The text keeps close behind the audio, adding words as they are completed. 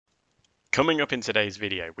Coming up in today's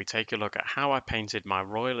video, we take a look at how I painted my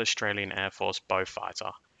Royal Australian Air Force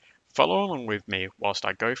Beaufighter. Follow along with me whilst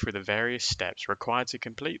I go through the various steps required to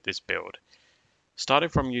complete this build, starting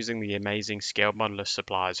from using the amazing Scale Modeler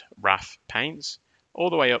Supplies RAF paints, all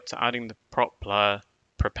the way up to adding the prop blur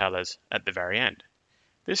propellers at the very end.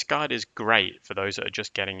 This guide is great for those that are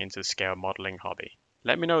just getting into the scale modeling hobby.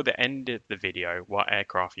 Let me know at the end of the video what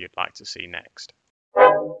aircraft you'd like to see next.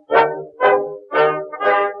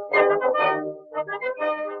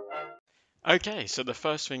 Okay, so the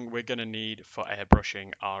first thing we're going to need for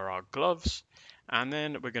airbrushing are our gloves, and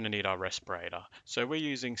then we're going to need our respirator. So we're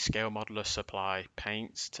using Scale Modeler Supply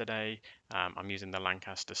paints today. I'm using the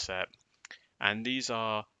Lancaster set, and these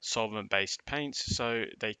are solvent-based paints, so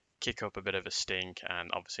they kick up a bit of a stink and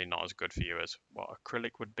obviously not as good for you as what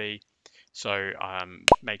acrylic would be. So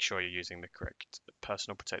make sure you're using the correct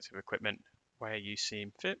personal protective equipment where you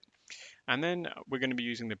seem fit. And then we're going to be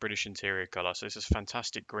using the British interior color. So this is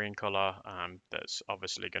fantastic green color that's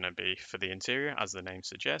obviously going to be for the interior, as the name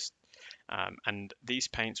suggests. And these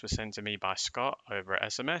paints were sent to me by Scott over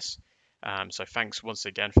at SMS. So thanks once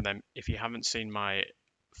again for them. If you haven't seen my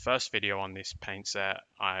first video on this paint set,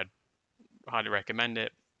 I'd highly recommend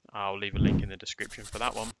it. I'll leave a link in the description for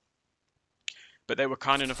that one. But they were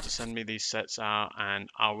kind enough to send me these sets out, and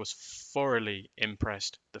I was thoroughly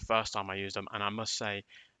impressed the first time I used them. And I must say,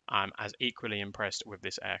 I'm as equally impressed with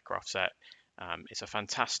this aircraft set. It's a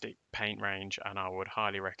fantastic paint range, and I would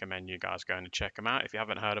highly recommend you guys going to check them out. If you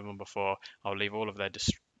haven't heard of them before, I'll leave all of their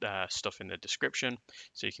stuff in the description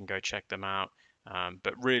so you can go check them out.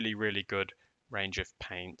 But really, really good range of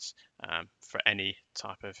paints for any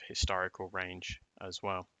type of historical range as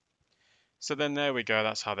well. So then there we go,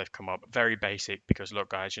 that's how they've come up. Very basic, because look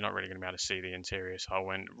guys, you're not really going to be able to see the interior, so I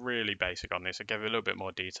went really basic on this. I gave a little bit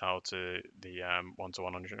more detail to the 1 to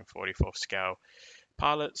 144th scale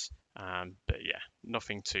pilots, but yeah,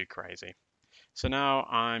 nothing too crazy. So now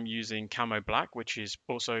I'm using Camo Black, which is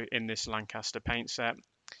also in this Lancaster paint set,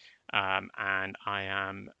 and I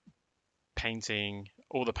am painting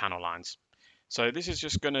all the panel lines. So this is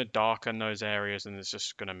just going to darken those areas, and it's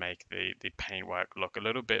just going to make the paintwork look a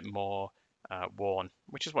little bit more worn,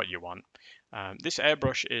 which is what you want. This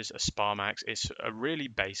airbrush is a Sparmax. It's a really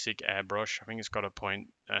basic airbrush. I think it's got a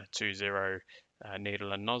 .20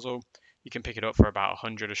 needle and nozzle. You can pick it up for about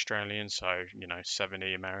 100 Australian, so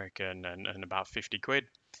 70 American and about 50 quid.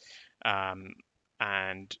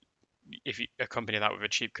 And if you accompany that with a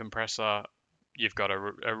cheap compressor, you've got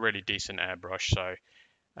a really decent airbrush. So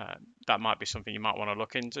that might be something you might want to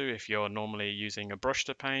look into if you're normally using a brush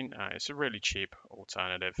to paint. It's a really cheap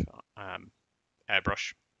alternative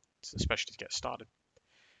airbrush, especially to get started.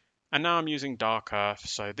 And now I'm using dark earth.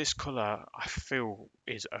 So this color I feel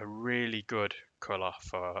is a really good color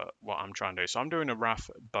for what I'm trying to do. So I'm doing a RAF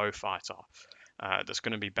Beaufighter that's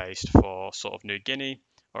going to be based for sort of New Guinea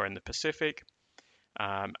or in the Pacific.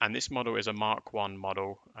 And this model is a Mark 1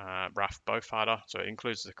 model RAF Beaufighter, so it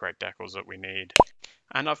includes the correct decals that we need.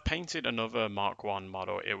 And I've painted another Mark 1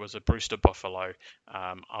 model. It was a Brewster Buffalo.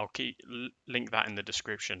 I'll link that in the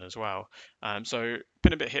description as well. So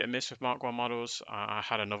been a bit hit and miss with Mark 1 models. I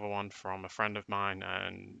had another one from a friend of mine,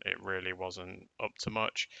 and it really wasn't up to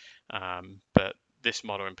much. But this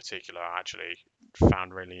model in particular I actually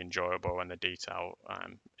found really enjoyable, and the detail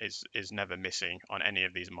is never missing on any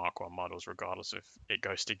of these Mark 1 models, regardless if it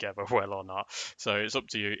goes together well or not. So it's up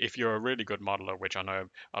to you. If you're a really good modeler, which I know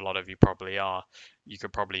a lot of you probably are, you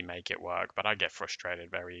could probably make it work, but I get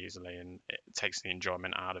frustrated very easily, and it takes the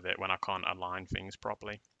enjoyment out of it when I can't align things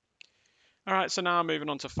properly. All right, so now I'm moving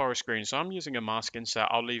on to forest green. So I'm using a masking set.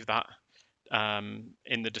 I'll leave that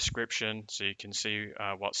in the description so you can see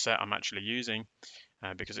what set I'm actually using,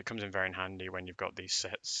 because it comes in very handy when you've got these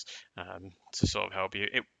sets to sort of help you.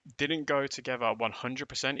 It didn't go together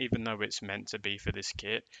 100%, even though it's meant to be for this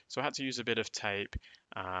kit, so I had to use a bit of tape,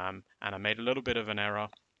 and I made a little bit of an error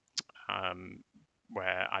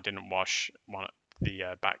where I didn't wash one of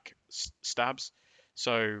the back stabs,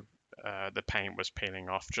 so the paint was peeling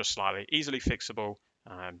off just slightly. Easily fixable,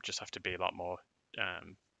 just have to be a lot more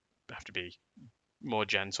have to be more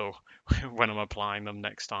gentle when I'm applying them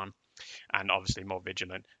next time, and obviously more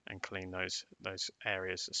vigilant and clean those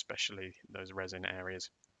areas, especially those resin areas.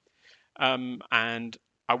 And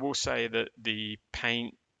I will say that the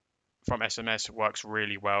paint from SMS works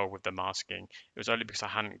really well with the masking. It was only because I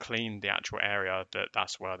hadn't cleaned the actual area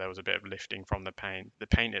that's where there was a bit of lifting from the paint. The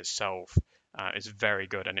paint itself is very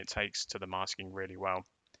good, and it takes to the masking really well.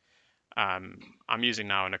 I'm using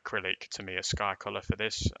now an acrylic, to me a sky color for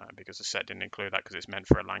this, because the set didn't include that, because it's meant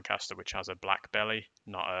for a Lancaster which has a black belly,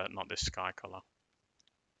 not this sky color.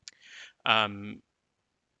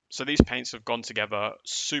 So these paints have gone together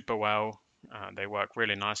super well. They work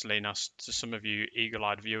really nicely. Now, to some of you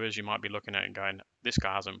eagle-eyed viewers, you might be looking at it and going, this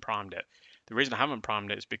guy hasn't primed it. The reason I haven't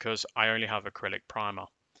primed it is because I only have acrylic primer.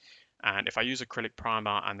 And if I use acrylic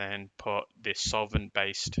primer and then put this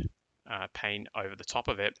solvent-based paint over the top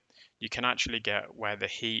of it, you can actually get where the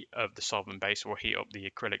heat of the solvent base will heat up the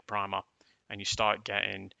acrylic primer, and you start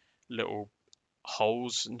getting little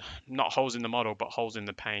holes, not holes in the model, but holes in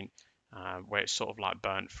the paint where it's sort of like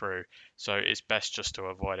burnt through. So it's best just to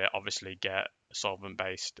avoid it. Obviously, get a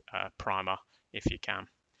solvent-based primer if you can.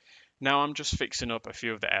 Now I'm just fixing up a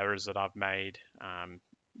few of the errors that I've made.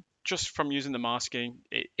 Just from using the masking,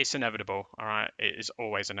 it's inevitable. All right, it is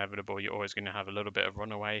always inevitable. You're always going to have a little bit of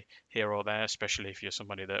runaway here or there, especially if you're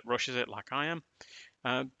somebody that rushes it like I am.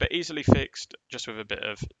 But easily fixed just with a bit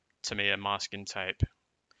of Tamiya masking tape.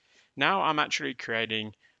 Now I'm actually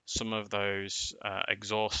creating some of those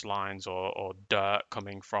exhaust lines or dirt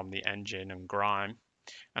coming from the engine and grime,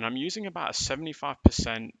 and I'm using about a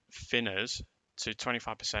 75% thinners to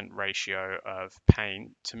 25% ratio of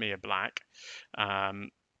paint, Tamiya black, um,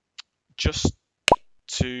 just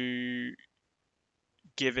to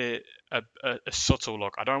give it a subtle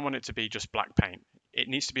look. I don't want it to be just black paint. It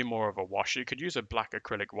needs to be more of a wash. You could use a black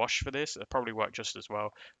acrylic wash for this. It'll probably work just as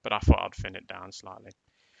well, but I thought I'd thin it down slightly.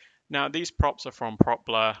 Now these props are from Prop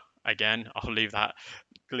Blur. Again, I'll leave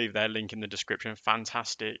their link in the description.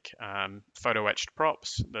 Fantastic photo etched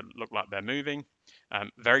props that look like they're moving.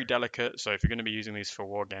 Very delicate, so if you're going to be using these for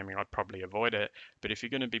wargaming, I'd probably avoid it. But if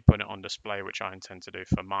you're going to be putting it on display, which I intend to do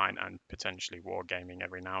for mine and potentially wargaming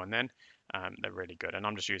every now and then, they're really good. And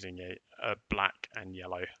I'm just using a black and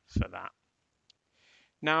yellow for that.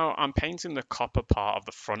 Now I'm painting the copper part of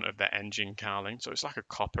the front of the engine cowling, so it's like a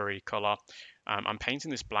coppery color. I'm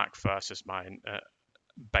painting this black first as my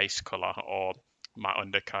base color or my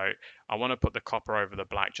undercoat. I want to put the copper over the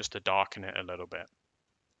black just to darken it a little bit.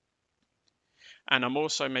 And I'm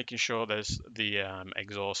also making sure there's the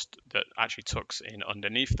exhaust that actually tucks in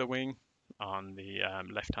underneath the wing on the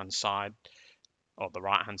left hand side, or the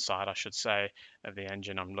right hand side I should say, of the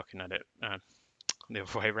engine. I'm looking at it the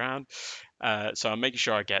other way around. So I'm making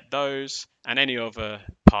sure I get those and any other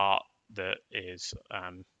part that is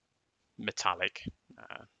metallic,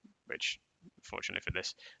 which fortunately for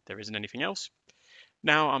this, there isn't anything else.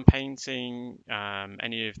 Now I'm painting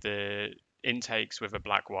any of the intakes with a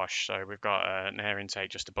black wash. So we've got an air intake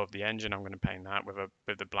just above the engine. I'm going to paint that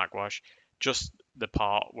with the black wash. Just the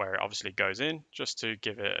part where it obviously goes in, just to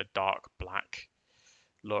give it a dark black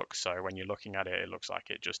look. So when you're looking at it, it looks like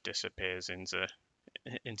it just disappears into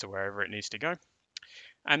wherever it needs to go.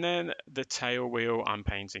 And then the tail wheel I'm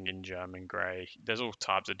painting in German grey. There's all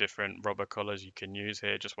types of different rubber colours you can use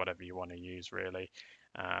here, just whatever you want to use really.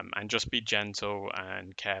 And just be gentle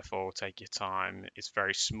and careful, take your time. It's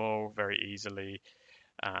very small, very easily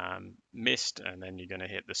missed, and then you're going to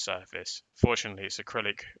hit the surface. Fortunately, it's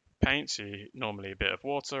acrylic paint, so normally a bit of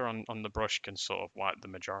water on the brush can sort of wipe the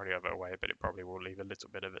majority of it away, but it probably will leave a little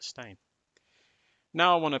bit of a stain.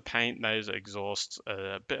 Now I want to paint those exhausts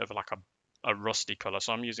a bit of like a rusty color.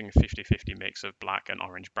 So I'm using a 50-50 mix of black and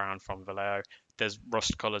orange brown from Vallejo. There's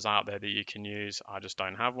rust colors out there that you can use. I just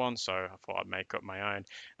don't have one, so I thought I'd make up my own.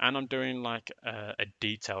 And I'm doing like a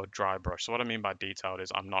detailed dry brush. So what I mean by detailed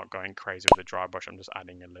is I'm not going crazy with the dry brush. I'm just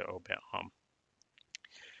adding a little bit on.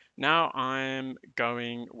 Now I'm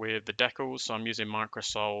going with the decals, so I'm using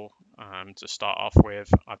Microsol to start off with.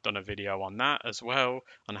 I've done a video on that as well,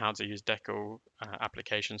 on how to use decal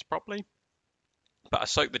applications properly. But I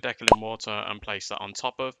soak the decal in water and place that on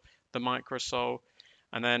top of the Microsol,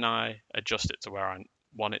 and then I adjust it to where I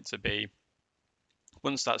want it to be.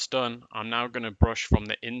 Once that's done, I'm now going to brush from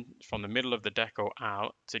the middle of the decal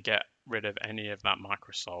out to get rid of any of that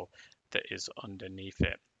Microsol that is underneath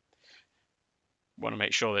it. Want to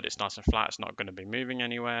make sure that it's nice and flat, it's not going to be moving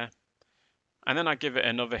anywhere. And then I give it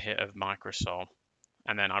another hit of Microsol,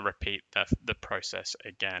 and then I repeat the process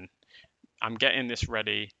again. I'm getting this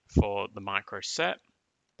ready for the micro set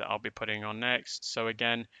that I'll be putting on next. So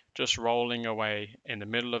again, just rolling away in the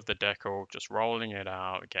middle of the decal, just rolling it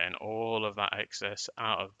out, getting all of that excess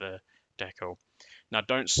out of the decal. Now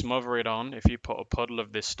don't smother it on. If you put a puddle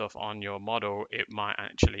of this stuff on your model, it might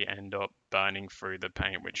actually end up burning through the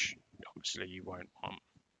paint, which obviously you won't want.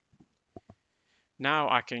 Now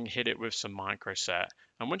I can hit it with some microset.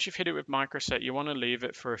 And once you've hit it with microset, you want to leave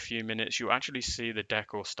it for a few minutes. You actually see the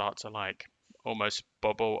decal start to like almost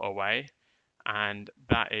bubble away. And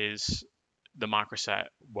that is the microset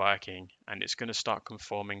working, and it's going to start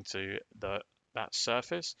conforming to that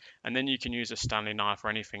surface. And then you can use a Stanley knife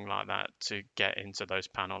or anything like that to get into those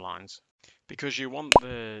panel lines. Because you want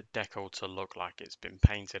the decal to look like it's been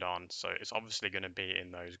painted on, so it's obviously going to be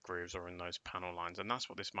in those grooves or in those panel lines, and that's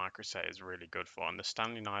what this micro set is really good for. And the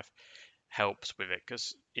Stanley knife helps with it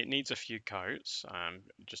because it needs a few coats.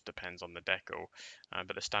 It just depends on the decal,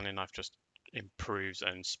 but the Stanley knife just improves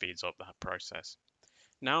and speeds up that process.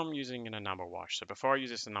 Now I'm using an enamel wash. So before I use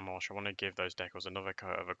this enamel wash, I want to give those decals another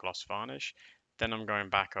coat of a gloss varnish. Then I'm going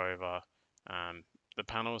back over um, the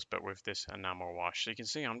panels, but with this enamel wash. So you can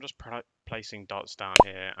see I'm just placing dots down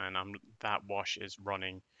here, and that wash is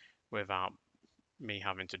running without me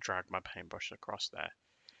having to drag my paintbrush across there.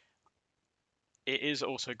 It is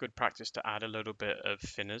also good practice to add a little bit of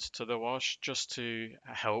thinners to the wash just to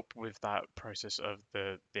help with that process of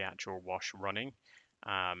the actual wash running.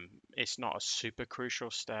 It's not a super crucial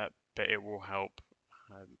step, but it will help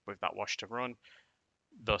with that wash to run,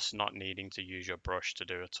 thus not needing to use your brush to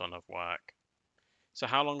do a ton of work. So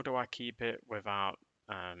how long do I keep it without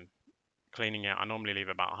cleaning it? I normally leave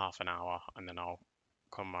about half an hour, and then I'll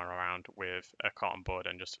come around with a cotton bud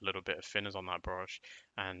and just a little bit of thinners on that brush,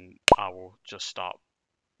 and I will just start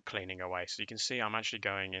cleaning away. So you can see I'm actually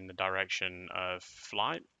going in the direction of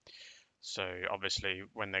flight. So obviously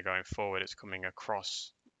when they're going forward, it's coming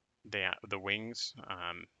across the wings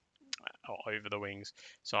or over the wings.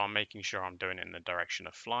 So I'm making sure I'm doing it in the direction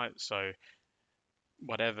of flight. So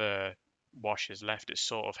whatever wash is left is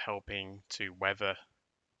sort of helping to weather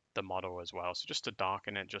the model as well. So just to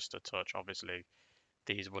darken it just a touch. Obviously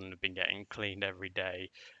these wouldn't have been getting cleaned every day,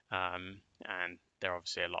 and there are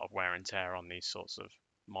obviously a lot of wear and tear on these sorts of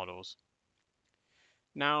models.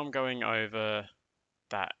 Now I'm going over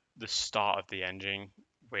the start of the engine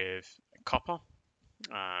with copper.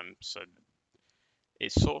 So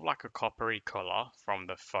it's sort of like a coppery color from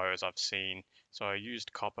the photos I've seen. So I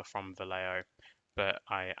used copper from Vallejo, but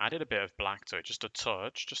I added a bit of black to it, just a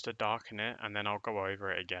touch, just to darken it, and then I'll go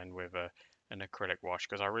over it again with an acrylic wash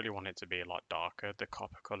because I really want it to be a lot darker. The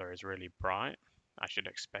copper color is really bright. I should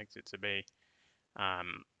expect it to be.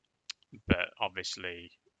 But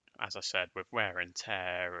obviously, as I said, with wear and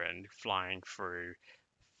tear and flying through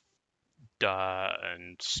dirt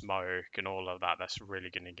and smoke and all of that, that's really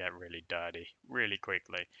going to get really dirty really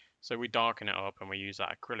quickly. So we darken it up and we use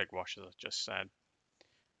that acrylic wash, as I just said.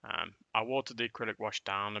 I watered the acrylic wash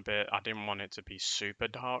down a bit. I didn't want it to be super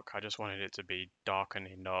dark. I just wanted it to be darkened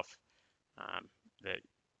enough that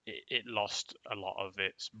it lost a lot of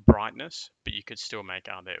its brightness, but you could still make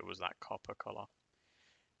out that it was that copper color.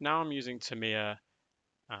 Now I'm using Tamiya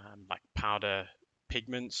like powder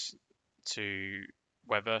pigments to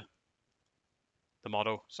weather the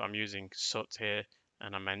model. So I'm using soot here,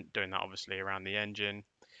 and I'm doing that obviously around the engine.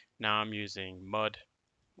 Now I'm using mud,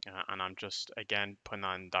 and I'm just again putting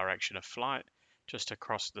that in direction of flight, just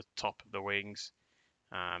across the top of the wings.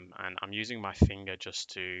 And I'm using my finger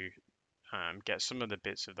just to get some of the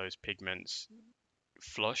bits of those pigments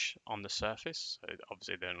flush on the surface. So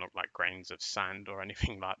obviously they don't look like grains of sand or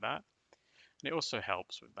anything like that. And it also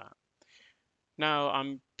helps with that. Now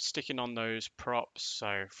I'm sticking on those props,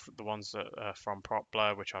 so the ones that are from Prop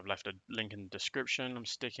Blur, which I've left a link in the description. I'm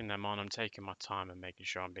sticking them on. I'm taking my time and making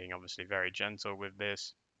sure I'm being obviously very gentle with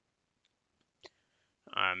this.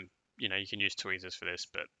 You know, you can use tweezers for this,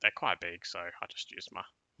 but they're quite big, so I just use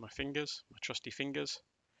my fingers, my trusty fingers.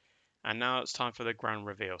 And now it's time for the grand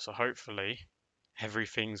reveal. So hopefully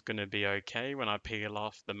everything's going to be okay when I peel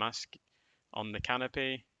off the mask on the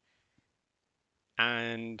canopy,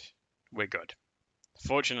 and we're good.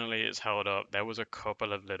 Fortunately, it's held up. There was a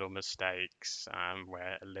couple of little mistakes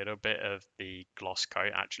where a little bit of the gloss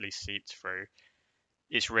coat actually seeped through.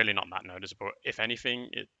 It's really not that noticeable. If anything,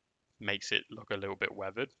 it makes it look a little bit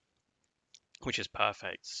weathered, which is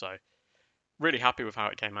perfect. So really happy with how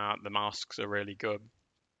it came out. The masks are really good,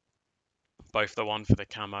 both the one for the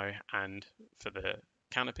camo and for the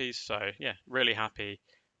canopies. So yeah, really happy.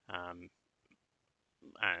 And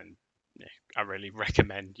yeah, I really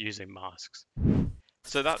recommend using masks.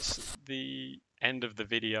 So that's the end of the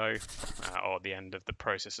video, or the end of the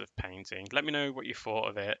process of painting. Let me know what you thought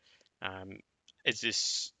of it. Is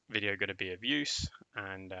this video going to be of use?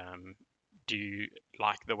 And do you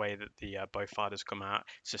like the way that the Beaufighters come out?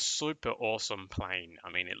 It's a super awesome plane. I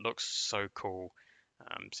mean, it looks so cool.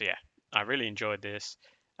 So yeah, I really enjoyed this.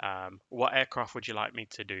 What aircraft would you like me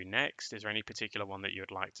to do next? Is there any particular one that you would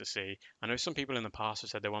like to see? I know some people in the past have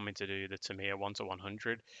said they want me to do the Tamiya 1 to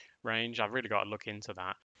 100 range. I've really got to look into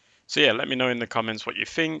that. So yeah, let me know in the comments what you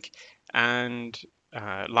think, and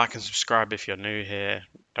like and subscribe if you're new here.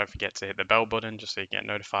 Don't forget to hit the bell button just so you get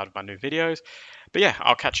notified of my new videos. But yeah,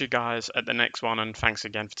 I'll catch you guys at the next one, and thanks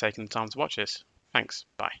again for taking the time to watch this. Thanks,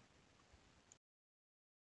 bye.